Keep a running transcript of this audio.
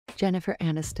Jennifer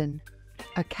Aniston,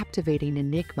 a captivating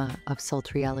enigma of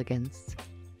sultry elegance.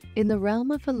 In the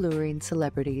realm of alluring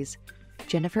celebrities,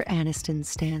 Jennifer Aniston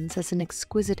stands as an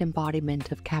exquisite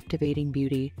embodiment of captivating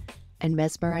beauty and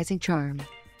mesmerizing charm.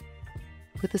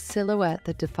 With a silhouette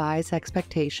that defies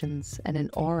expectations and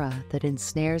an aura that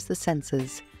ensnares the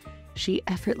senses, she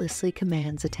effortlessly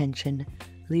commands attention,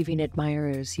 leaving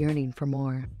admirers yearning for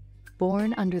more.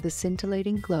 Born under the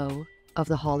scintillating glow of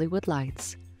the Hollywood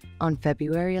lights on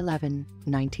February 11,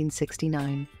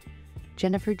 1969,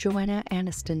 Jennifer Joanna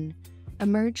Aniston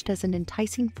emerged as an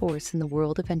enticing force in the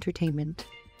world of entertainment.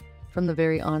 From the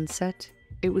very onset,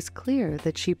 it was clear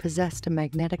that she possessed a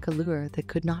magnetic allure that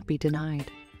could not be denied.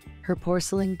 Her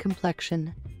porcelain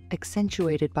complexion,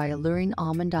 accentuated by alluring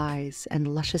almond eyes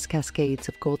and luscious cascades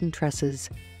of golden tresses,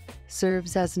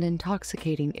 serves as an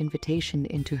intoxicating invitation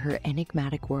into her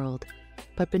enigmatic world.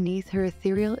 But beneath her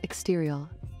ethereal exterior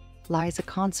lies a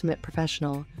consummate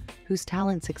professional whose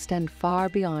talents extend far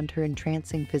beyond her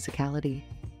entrancing physicality.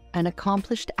 An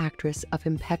accomplished actress of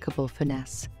impeccable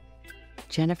finesse,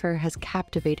 Jennifer has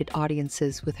captivated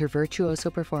audiences with her virtuoso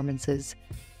performances,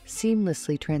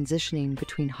 seamlessly transitioning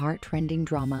between heart-rending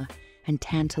drama and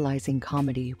tantalizing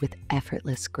comedy with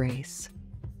effortless grace.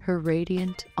 Her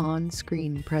radiant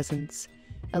on-screen presence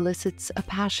elicits a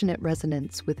passionate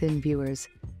resonance within viewers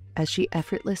as she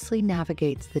effortlessly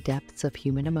navigates the depths of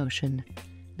human emotion,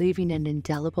 leaving an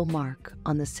indelible mark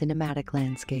on the cinematic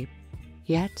landscape.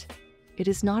 Yet, it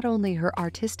is not only her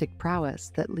artistic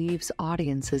prowess that leaves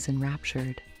audiences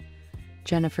enraptured.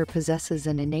 Jennifer possesses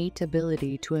an innate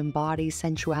ability to embody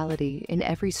sensuality in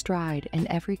every stride and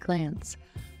every glance,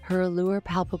 her allure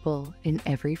palpable in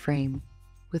every frame.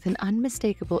 With an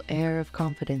unmistakable air of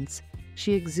confidence,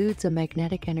 she exudes a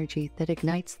magnetic energy that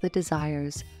ignites the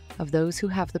desires of those who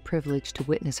have the privilege to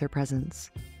witness her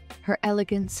presence. Her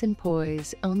elegance and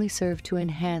poise only serve to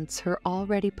enhance her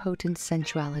already potent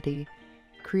sensuality,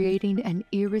 creating an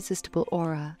irresistible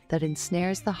aura that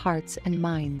ensnares the hearts and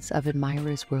minds of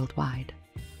admirers worldwide.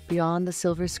 Beyond the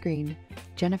silver screen,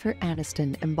 Jennifer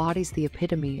Aniston embodies the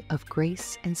epitome of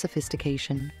grace and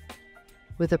sophistication.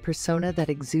 With a persona that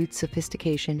exudes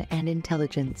sophistication and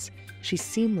intelligence, she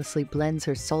seamlessly blends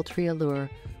her sultry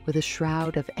allure with a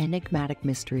shroud of enigmatic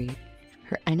mystery.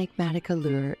 Her enigmatic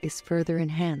allure is further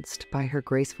enhanced by her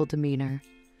graceful demeanor,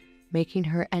 making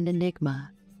her an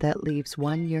enigma that leaves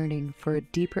one yearning for a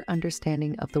deeper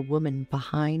understanding of the woman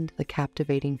behind the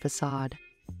captivating facade.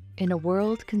 In a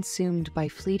world consumed by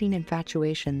fleeting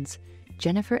infatuations,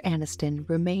 Jennifer Aniston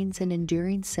remains an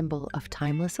enduring symbol of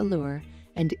timeless allure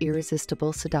and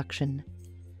irresistible seduction.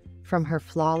 From her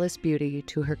flawless beauty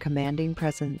to her commanding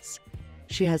presence,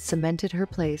 she has cemented her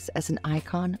place as an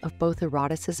icon of both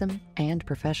eroticism and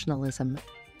professionalism.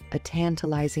 A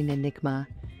tantalizing enigma,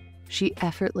 she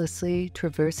effortlessly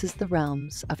traverses the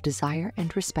realms of desire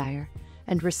and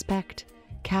respect,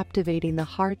 captivating the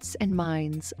hearts and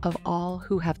minds of all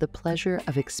who have the pleasure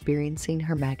of experiencing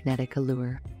her magnetic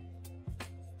allure.